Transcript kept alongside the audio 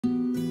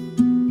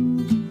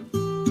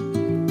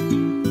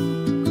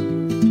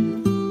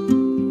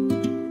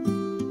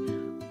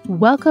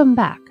Welcome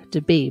back to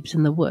Babes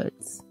in the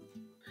Woods,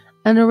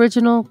 an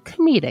original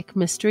comedic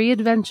mystery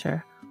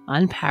adventure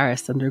on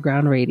Paris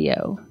Underground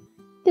Radio.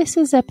 This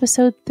is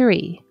episode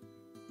 3,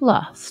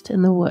 Lost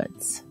in the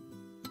Woods.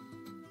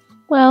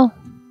 Well,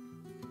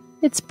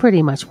 it's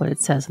pretty much what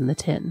it says in the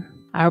tin.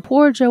 Our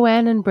poor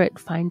Joanne and Britt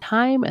find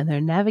time and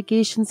their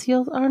navigation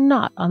skills are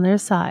not on their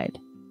side.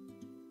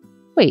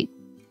 Wait,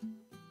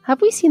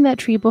 have we seen that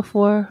tree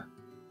before?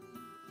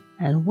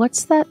 And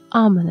what's that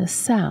ominous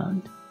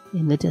sound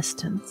in the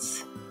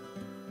distance?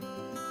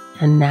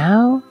 And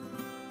now,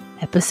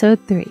 episode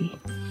 3,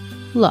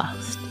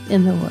 Lost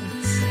in the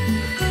Woods.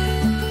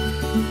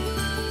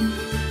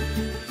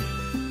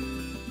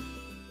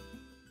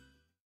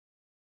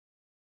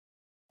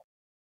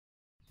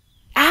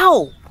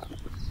 Ow!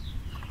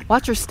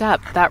 Watch your step.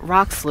 That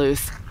rock's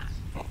loose.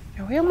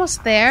 Are we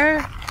almost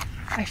there?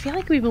 I feel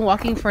like we've been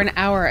walking for an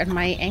hour and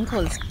my ankle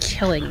is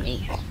killing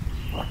me.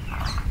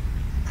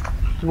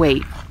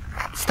 Wait.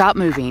 Stop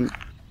moving.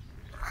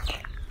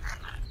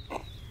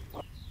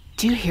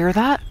 Do you hear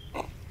that?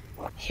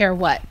 Hear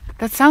what?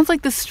 That sounds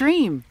like the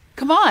stream.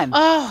 Come on.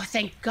 Oh,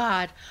 thank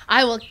God.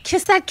 I will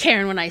kiss that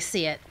Karen when I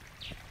see it.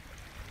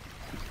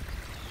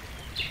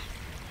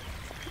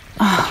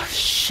 Oh,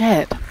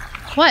 shit.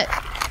 What?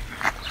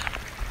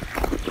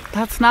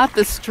 That's not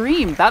the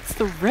stream. That's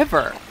the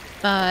river.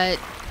 But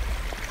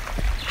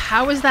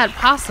how is that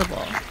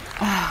possible?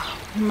 Oh,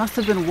 we must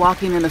have been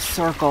walking in a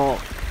circle.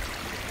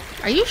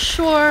 Are you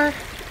sure?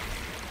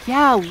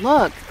 Yeah,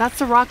 look. That's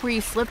the rock where you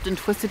slipped and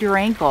twisted your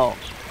ankle.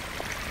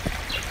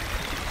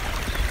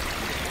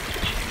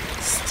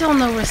 Still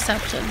no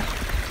reception.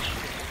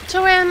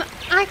 Joanne,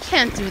 I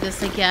can't do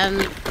this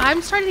again.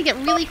 I'm starting to get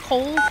really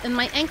cold and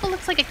my ankle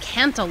looks like a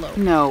cantaloupe.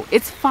 No,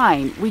 it's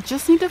fine. We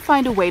just need to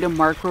find a way to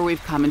mark where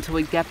we've come until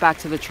we get back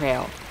to the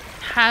trail.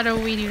 How do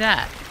we do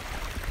that?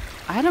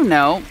 I don't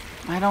know.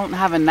 I don't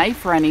have a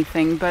knife or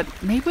anything, but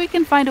maybe we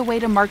can find a way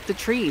to mark the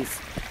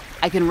trees.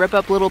 I can rip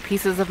up little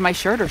pieces of my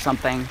shirt or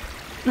something.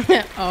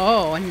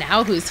 Oh, and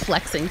now who's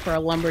flexing for a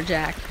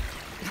lumberjack?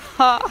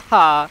 Ha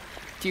ha.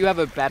 Do you have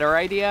a better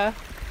idea?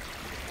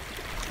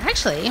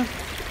 Actually,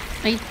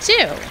 I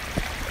do.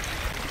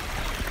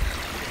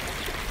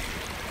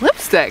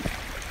 Lipstick!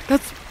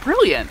 That's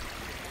brilliant.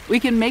 We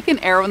can make an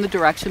arrow in the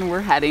direction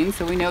we're heading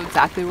so we know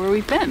exactly where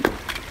we've been.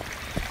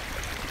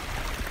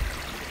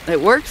 It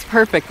works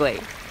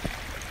perfectly.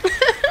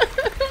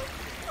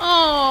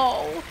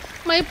 Oh,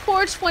 my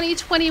poor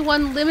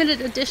 2021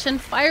 limited edition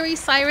Fiery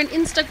Siren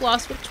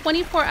Instagloss with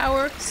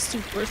 24-hour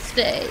super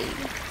stay.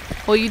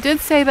 Well, you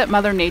did say that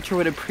Mother Nature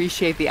would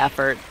appreciate the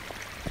effort.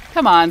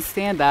 Come on,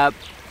 stand up.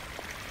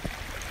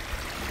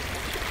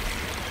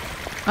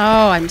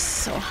 Oh, I'm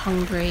so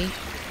hungry.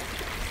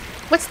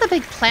 What's the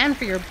big plan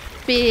for your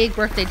big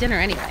birthday dinner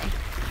anyway?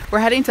 We're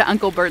heading to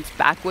Uncle Bert's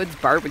Backwoods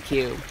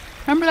Barbecue.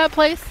 Remember that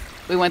place?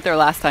 We went there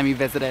last time you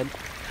visited.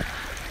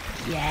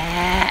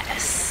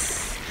 Yes.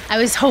 I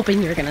was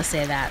hoping you were going to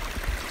say that.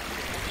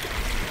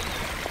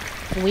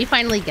 When we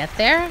finally get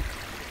there,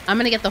 I'm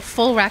going to get the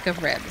full rack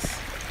of ribs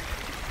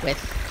with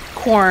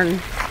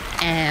corn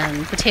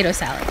and potato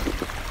salad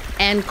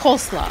and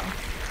coleslaw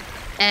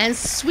and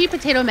sweet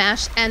potato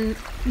mash and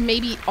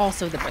maybe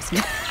also the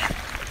brisket.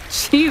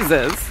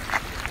 Jesus.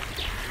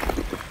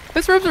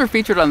 Those ribs were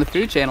featured on the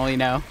Food Channel, you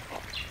know.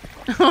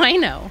 Oh, I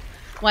know.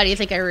 Why do you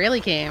think I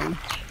really came?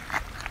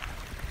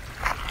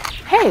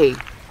 Hey,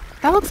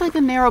 that looks like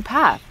a narrow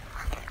path.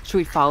 Should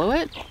we follow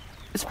it?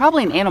 It's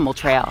probably an animal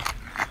trail.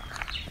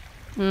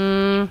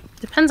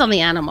 Depends on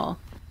the animal.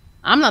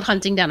 I'm not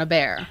hunting down a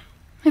bear.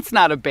 It's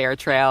not a bear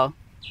trail.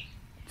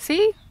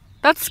 See?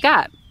 That's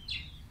scat.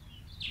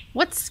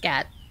 What's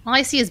scat? All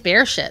I see is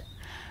bear shit.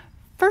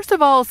 First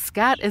of all,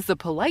 scat is the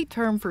polite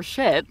term for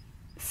shit.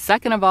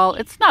 Second of all,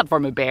 it's not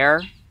from a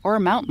bear, or a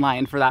mountain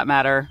lion for that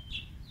matter.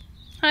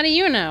 How do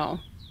you know?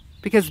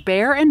 Because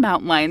bear and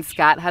mountain lion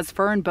scat has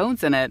fur and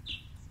bones in it.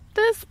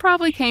 This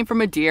probably came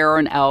from a deer or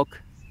an elk.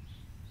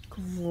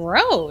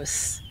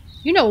 Gross.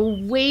 You know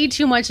way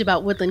too much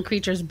about woodland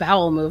creatures'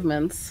 bowel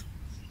movements.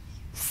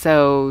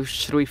 So,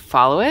 should we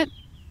follow it?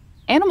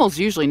 Animals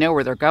usually know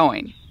where they're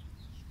going.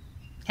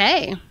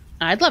 Hey,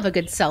 I'd love a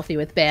good selfie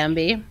with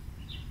Bambi.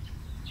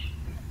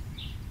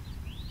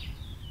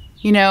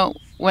 You know,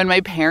 when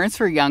my parents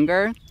were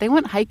younger, they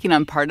went hiking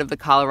on part of the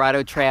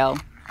Colorado Trail.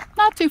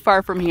 Not too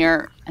far from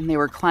here, and they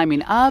were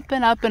climbing up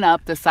and up and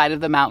up the side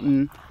of the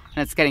mountain,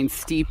 and it's getting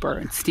steeper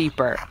and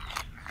steeper.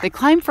 They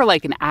climbed for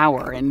like an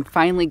hour and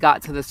finally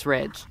got to this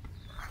ridge.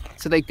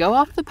 So they go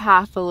off the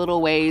path a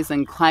little ways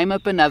and climb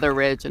up another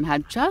ridge and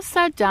had just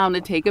sat down to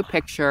take a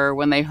picture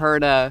when they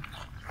heard a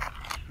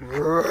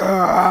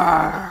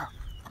roar.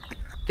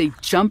 They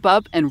jump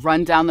up and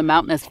run down the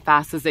mountain as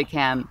fast as they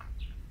can.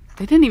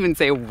 They didn't even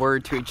say a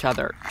word to each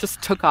other,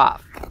 just took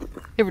off.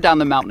 They were down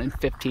the mountain in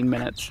 15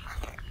 minutes.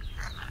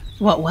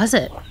 What was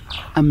it?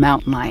 A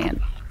mountain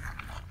lion.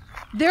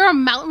 There are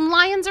mountain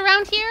lions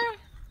around here?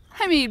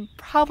 I mean,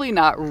 probably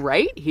not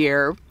right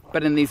here,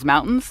 but in these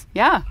mountains,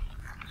 yeah.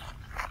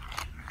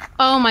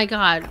 Oh my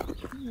God.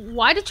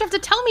 Why did you have to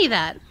tell me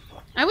that?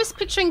 I was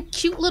picturing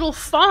cute little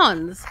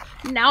fawns.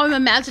 Now I'm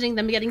imagining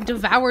them getting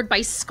devoured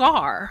by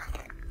Scar.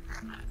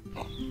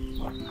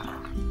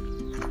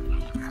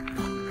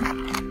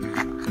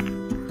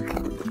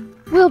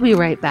 We'll be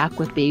right back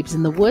with Babes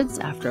in the Woods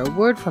after a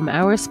word from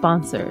our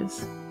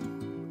sponsors.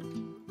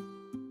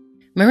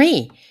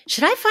 Marie,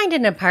 should I find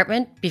an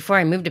apartment before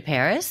I move to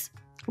Paris?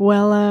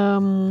 Well,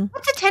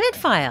 What's a tenant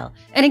file?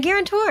 And a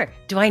guarantor?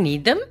 Do I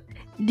need them?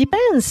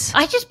 depends.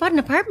 I just bought an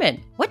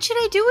apartment. What should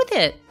I do with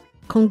it?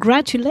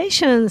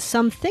 Congratulations.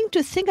 Something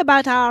to think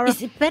about our...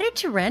 Is it better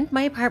to rent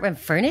my apartment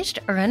furnished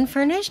or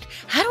unfurnished?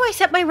 How do I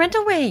set my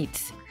rental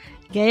rates?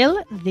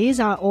 Gail, these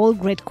are all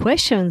great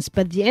questions,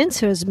 but the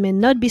answers may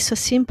not be so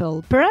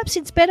simple. Perhaps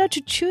it's better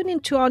to tune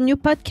into our new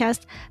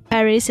podcast,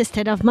 Paris, a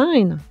State of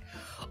Mind.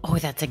 Oh,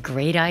 that's a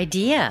great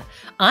idea.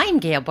 I'm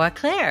Gail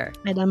Boisclair.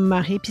 And I'm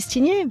Marie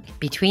Pistinier.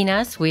 Between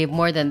us, we have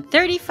more than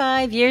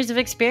 35 years of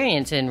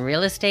experience in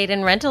real estate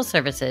and rental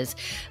services.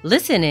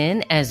 Listen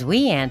in as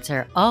we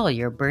answer all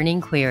your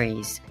burning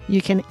queries.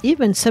 You can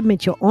even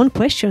submit your own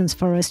questions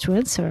for us to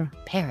answer.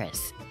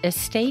 Paris, a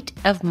State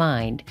of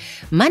Mind.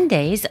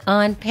 Mondays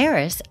on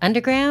Paris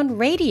Underground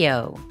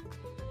Radio.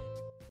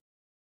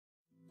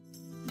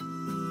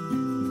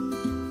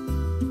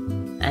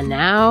 And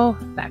now,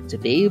 back to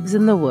Babes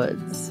in the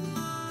Woods.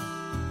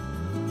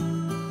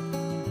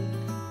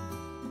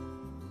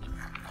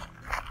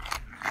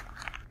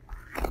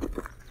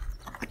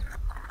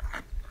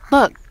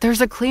 Look,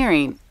 there's a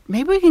clearing.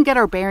 Maybe we can get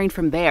our bearing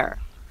from there.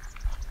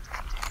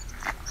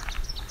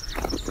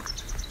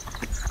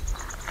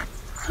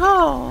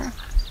 Oh,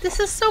 this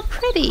is so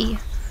pretty.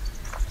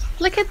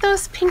 Look at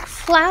those pink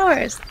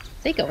flowers.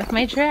 They go with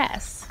my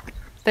dress.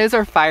 Those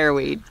are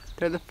fireweed.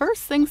 They're the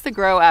first things to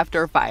grow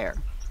after a fire.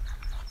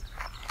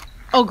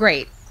 Oh,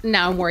 great.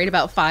 Now I'm worried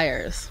about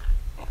fires.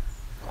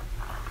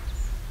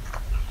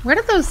 Where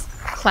did those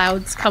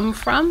clouds come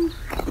from?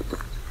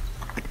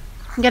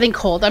 I'm getting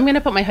cold. I'm going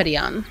to put my hoodie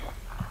on.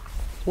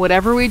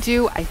 Whatever we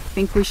do, I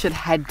think we should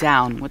head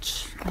down,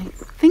 which I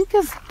think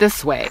is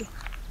this way.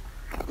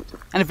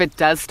 And if it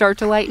does start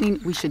to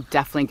lighten, we should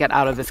definitely get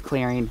out of this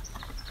clearing.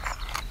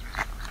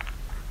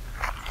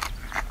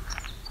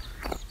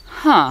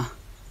 Huh.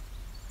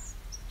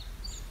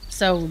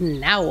 So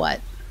now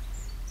what?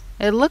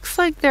 It looks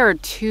like there are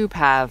two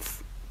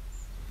paths.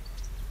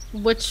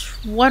 Which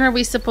one are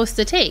we supposed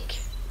to take?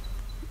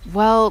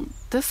 Well,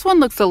 this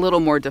one looks a little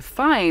more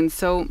defined,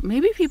 so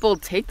maybe people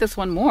take this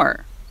one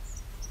more.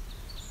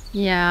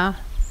 Yeah.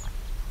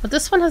 But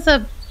this one has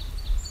a...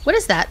 What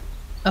is that?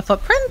 A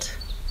footprint?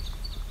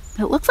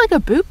 It looks like a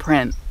boot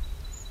print.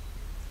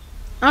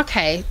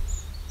 Okay.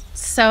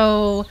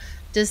 So,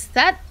 does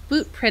that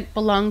boot print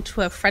belong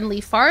to a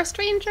friendly forest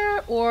ranger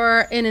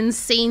or an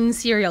insane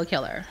serial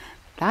killer?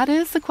 That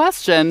is the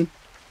question.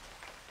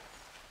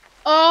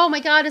 Oh my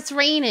god, it's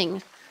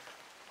raining.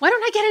 Why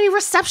don't I get any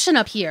reception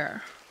up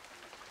here?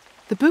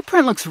 The boot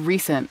print looks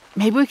recent.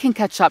 Maybe we can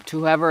catch up to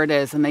whoever it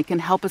is and they can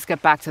help us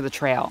get back to the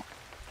trail.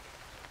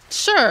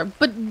 Sure,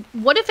 but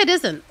what if it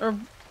isn't? Or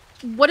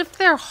what if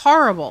they're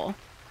horrible?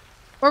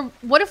 Or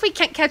what if we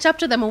can't catch up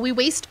to them and we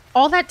waste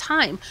all that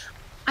time?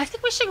 I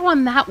think we should go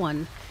on that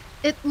one.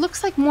 It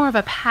looks like more of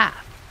a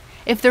path.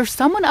 If there's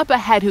someone up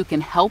ahead who can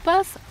help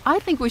us, I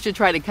think we should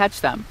try to catch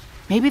them.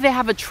 Maybe they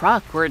have a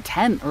truck or a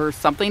tent or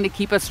something to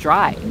keep us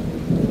dry.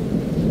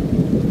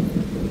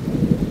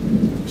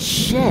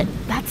 Shit,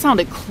 that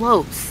sounded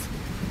close.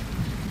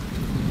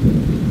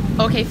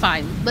 Okay,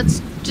 fine.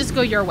 Let's just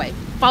go your way.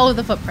 Follow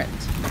the footprint.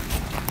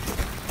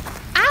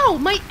 Ow,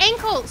 my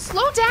ankle!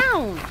 Slow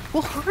down!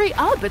 Well, hurry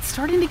up. It's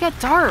starting to get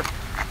dark.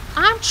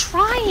 I'm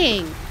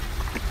trying.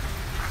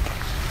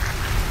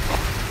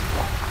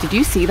 Did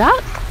you see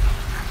that?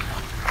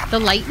 The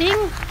lightning?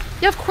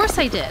 Yeah, of course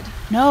I did.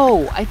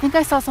 No, I think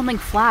I saw something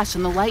flash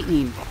in the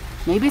lightning.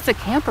 Maybe it's a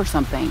camp or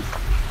something.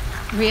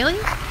 Really?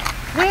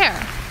 Where?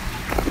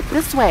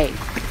 This way.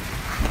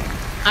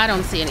 I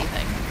don't see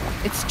anything.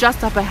 It's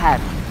just up ahead.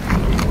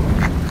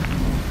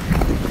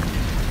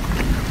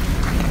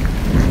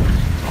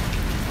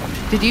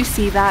 Did you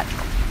see that?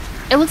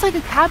 It looks like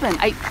a cabin.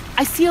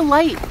 I see a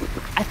light.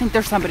 I think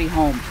there's somebody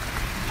home.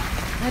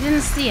 I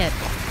didn't see it.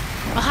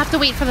 I'll have to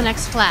wait for the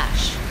next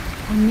flash.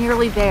 We're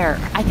nearly there.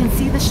 I can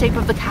see the shape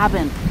of the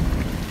cabin.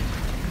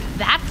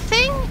 That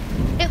thing?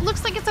 It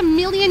looks like it's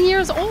 1,000,000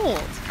 years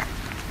old.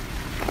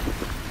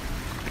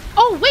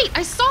 Oh, wait,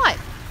 I saw it.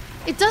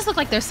 It does look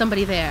like there's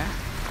somebody there.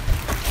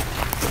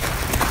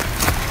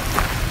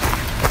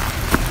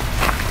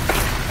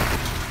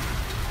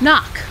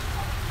 Knock.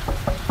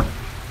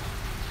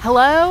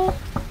 Hello?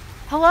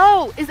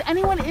 Hello? Is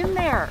anyone in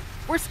there?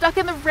 We're stuck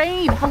in the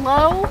rain.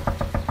 Hello?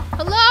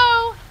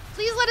 Hello?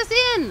 Please let us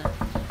in.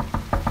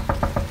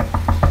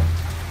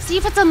 See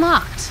if it's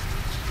unlocked.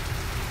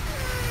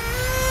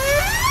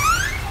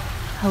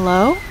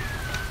 Hello?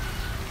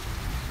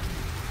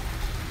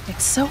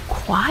 It's so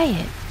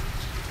quiet.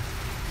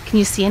 Can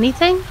you see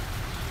anything?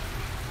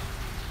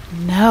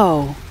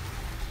 No.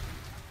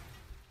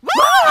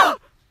 Ah!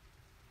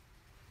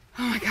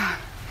 Oh my god.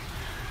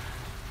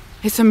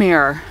 It's a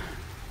mirror.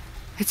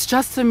 It's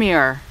just a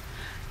mirror.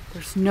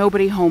 There's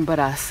nobody home but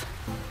us.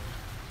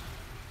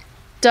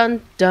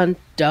 Dun, dun,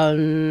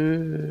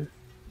 dun.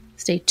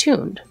 Stay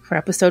tuned for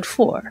episode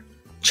 4,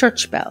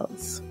 Church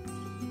Bells.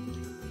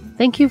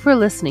 Thank you for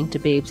listening to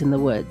Babes in the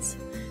Woods.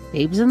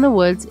 Babes in the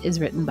Woods is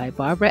written by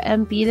Barbara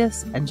M.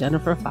 Betus and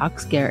Jennifer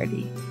Fox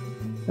Garrity.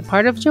 The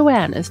part of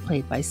Joanne is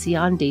played by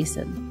Sion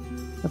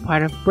Dason. The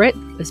part of Britt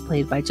is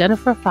played by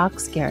Jennifer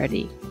Fox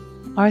Garrity.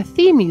 Our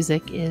theme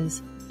music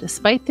is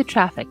Despite the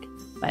Traffic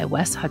by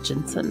Wes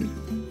Hutchinson.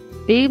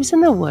 Babes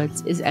in the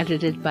Woods is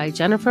edited by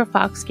Jennifer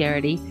Fox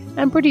Garrity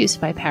and produced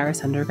by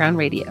Paris Underground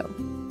Radio.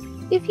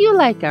 If you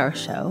like our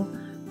show,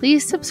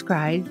 please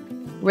subscribe,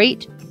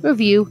 rate,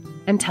 review,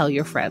 and tell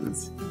your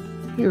friends.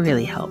 It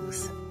really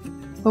helps.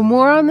 For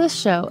more on this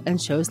show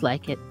and shows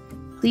like it,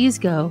 please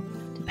go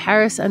to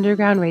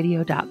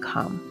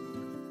parisundergroundradio.com.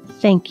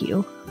 Thank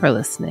you for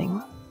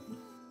listening.